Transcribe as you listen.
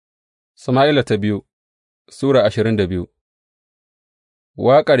Sama'ila ta biyu Sura 22.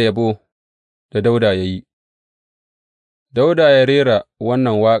 Waƙar yabo da Dawuda ya yi. Dawuda ya rera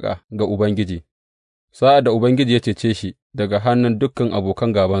wannan waƙa ga Ubangiji sa'ad da Ubangiji ya cece shi daga hannun dukan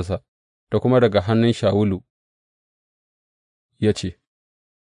abokan gābansa da kuma daga hannun Shawulu, ya ce,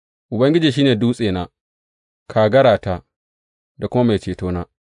 Ubangiji shi ne dutsena, kagarata da kuma mai cetona;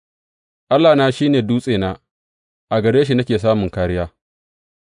 Allahna shi ne dutsena, a gare shi nake samun kāriya.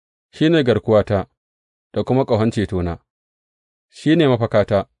 Shi ne garkuwata da kuma ƙahon cetona, shi ne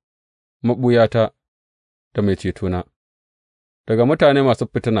mafakata, maɓuyata da mai cetona; daga mutane masu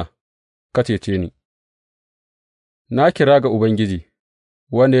fitina ka cece ni. Na kira ga Ubangiji,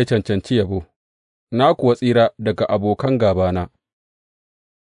 wanda ya cancanci yabo, na kuwa tsira daga abokan gābana.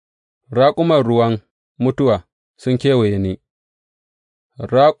 Raƙuman ruwan mutuwa sun kewaye ni,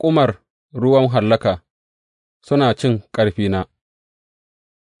 raƙumar ruwan hallaka suna cin ƙarfina.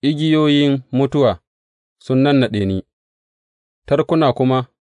 Igiyoyin mutuwa sun nannaɗe ni, tarkuna kuma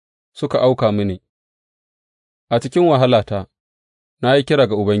suka auka mini. A cikin wahalata na yi kira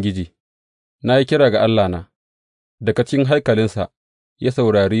ga Ubangiji, na yi kira ga Allahna; daga cikin haikalinsa ya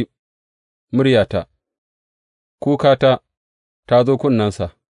saurari muryata. Kukata ta zo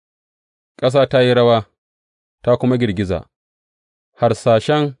kunnensa, ƙasa ta yi rawa ta kuma girgiza,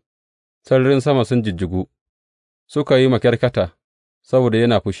 harsashen sararin sama sun jijjigu, suka yi makyarkyata saboda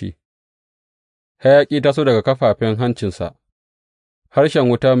yana fushi. Hayaƙi ya taso daga kafaffen hancinsa, harshen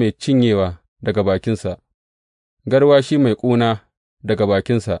wuta mai cinyewa daga bakinsa, garwashi mai ƙuna daga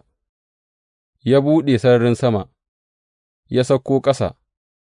bakinsa. Ya buɗe sararin sama, ya sauko ƙasa,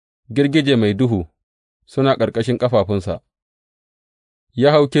 girgije mai duhu suna ƙarƙashin ƙafafunsa.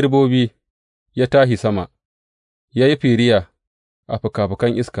 Ya hau kerubobi, ya tashi sama, ya yi firiya a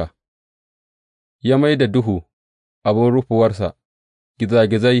fikafikan iska, ya mai da duhu abin rufuwarsa.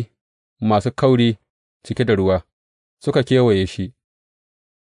 Gizagizai masu kauri cike da ruwa suka kewaye shi;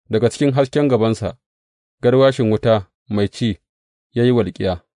 daga cikin hasken gabansa garwashin wuta mai ci ya yi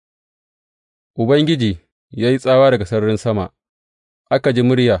walƙiya. Ubangiji ya yi tsawa daga sararin sama, aka ji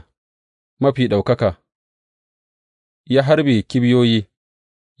murya mafi ɗaukaka, ya harbe kibiyoyi,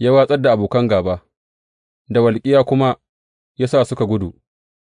 ya watsar da abokan gāba, da walƙiya kuma ya sa suka gudu.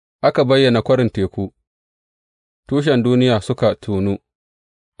 Aka bayyana kwarin teku, tushen duniya suka tonu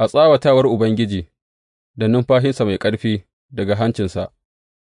a tsawatawar Ubangiji da numfashinsa mai ƙarfi daga hancinsa.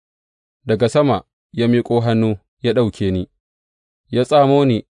 Daga sama ya miƙo hannu ya ɗauke ni, ya tsamo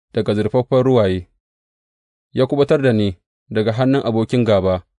ni daga zurfaffen ruwaye, ya kuɓutar da ni daga hannun abokin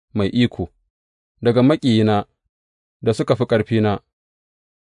gāba mai iko, daga maƙiyina da suka fi ƙarfina,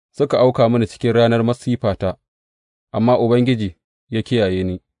 suka auka mini cikin ranar masifata, amma Ubangiji ya kiyaye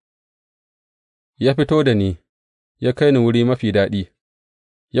ni. Ya fito da ni, ya kai ni wuri mafi daɗi,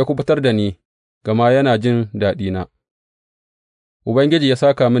 ya kuɓutar da ni, gama yana jin daɗina. Ubangiji ya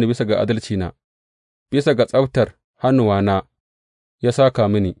sāka mini bisa ga adalcina, bisa ga tsabtar hannuwana ya sāka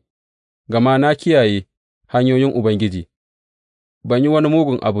mini, gama na kiyaye hanyoyin Ubangiji, ban yi wani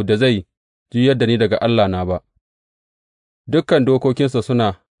mugun abu da zai juyar da ni daga Allahna ba. Dukan dokokinsa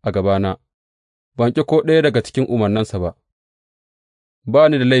suna a gabana, ban ƙi ko ɗaya daga cikin umarnansa ba. Ba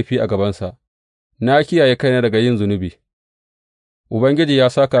ni da laifi a gabansa, na kiyaye kaina daga yin zunubi. Ubangiji ya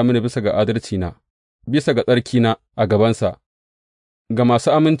sāka mini bisa ga adalcina, bisa ga tsarkina a gabansa. Ga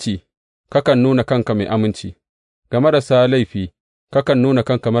masu aminci kakan nuna kanka mai aminci, ga marasa laifi kakan nuna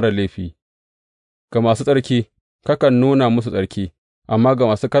kanka marar laifi, ga masu tsarki kakan nuna musu tsarki, amma ga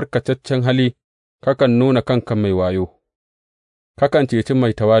masu karkataccen hali kakan nuna kanka mai wayo. Kakan ceci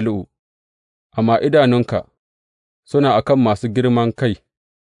mai tawali'u, amma idanunka suna a kan masu girman kai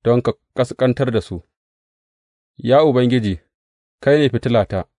don ka ƙasƙantar da su. Ya Ubangiji, kai ne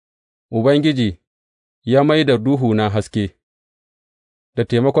fitilata, Ubangiji ya mai da duhuna haske. Da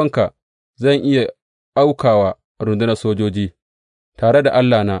taimakonka zan iya auka wa rundunar sojoji, tare da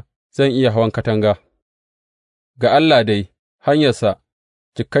Allahna zan iya hawan katanga. Ga Allah dai hanyarsa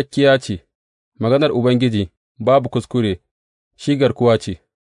cikakkiya ce, maganar Ubangiji babu kuskure, shi garkuwa ce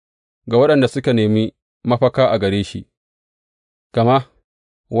ga waɗanda suka nemi mafaka a gare shi. Gama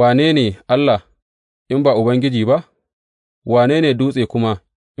wane ne Allah in ba Ubangiji ba? Wane ne dutse kuma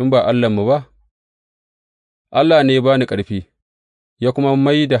in ba Allahnmu ba? Allah ne ya ba ni ƙarfi, ya kuma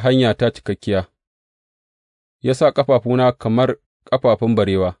mai da hanyata cikakkiya, ya sa ƙafafuna kamar ƙafafun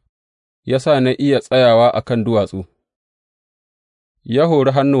barewa, ya sa na iya tsayawa a kan duwatsu, ya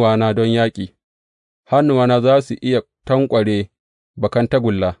hori hannuwana don yaƙi, hannuwana za su iya tanƙware bakan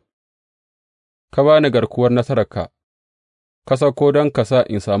tagulla. Ka ba ni garkuwar nasararka, ka sauko don ka sa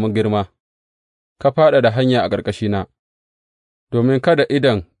in sami girma, ka fadada hanya a ƙarƙashina, domin kada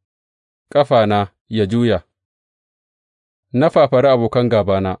idon ƙafana ya juya, na fafari abokan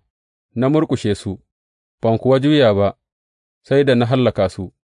gābana, na murƙushe su, ban kuwa juya ba sai da na hallaka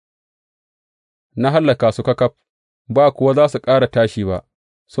su, na hallaka su ƙaƙaf, ba kuwa za su ƙara tashi ba,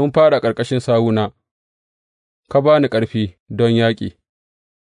 sun fāɗi a ƙarƙashin sawuna, ka ba ni ƙarfi don yaƙi,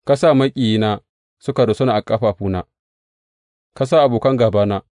 ka sa maƙiyina suka rusuna a ƙafafuna, ka sa abokan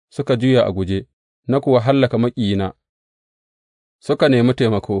gābana suka juya a guje, na kuwa hallaka maƙiyina, suka nemi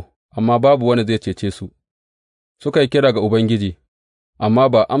taimako, amma babu wanda zai cece su, suka yi kira ga Ubangiji, amma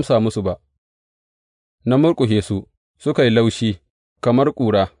ba a amsa musu ba, na murƙushe su, suka yi laushi kamar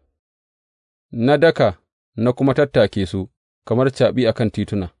ƙura, na daka na kuma tattake su kamar caɓi a kan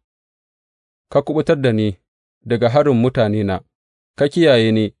tituna, ka kuɓutar da ni daga harin mutanena, ka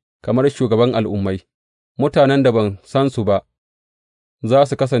kiyaye ni kamar shugaban al'ummai, mutanen da ban san su ba za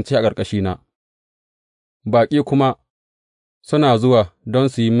su kasance a ƙarƙashina, baƙi kuma suna zuwa don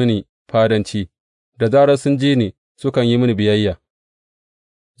su yi mini fadanci, da zarar sun ji ni sukan yi mini biyayya,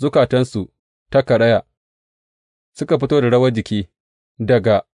 zukatansu ta karaya, suka fito da rawar jiki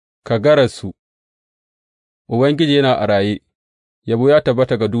daga kagararsu. Ubangiji yana a raye, yabo ya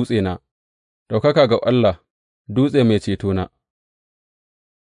tabbata ga dutsena, ɗaukaka ga Allah, dutse mai cetona.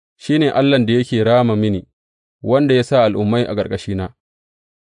 Shi ne Allahn da yake rama mini, wanda ya sa al'ummai a ƙarƙashina,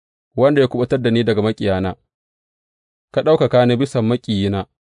 wanda ya kuɓutar da ni daga maƙiyana, ka ɗaukaka ni bisan maƙiyina,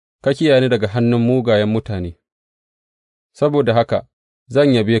 ka kiyaye ni daga hannun mugayen mutane. Saboda haka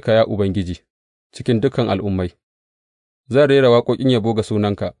zan yabe ka, ya Ubangiji, cikin dukan al'ummai, zan rera waƙoƙin yabo ga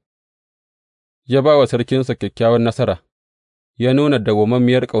sunanka. Ya ba wa sarkinsa kyakkyawan nasara, ya nuna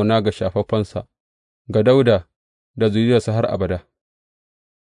dawwammamiyar ƙauna ga shafaffensa, ga Dawuda da zuriyarsa har abada.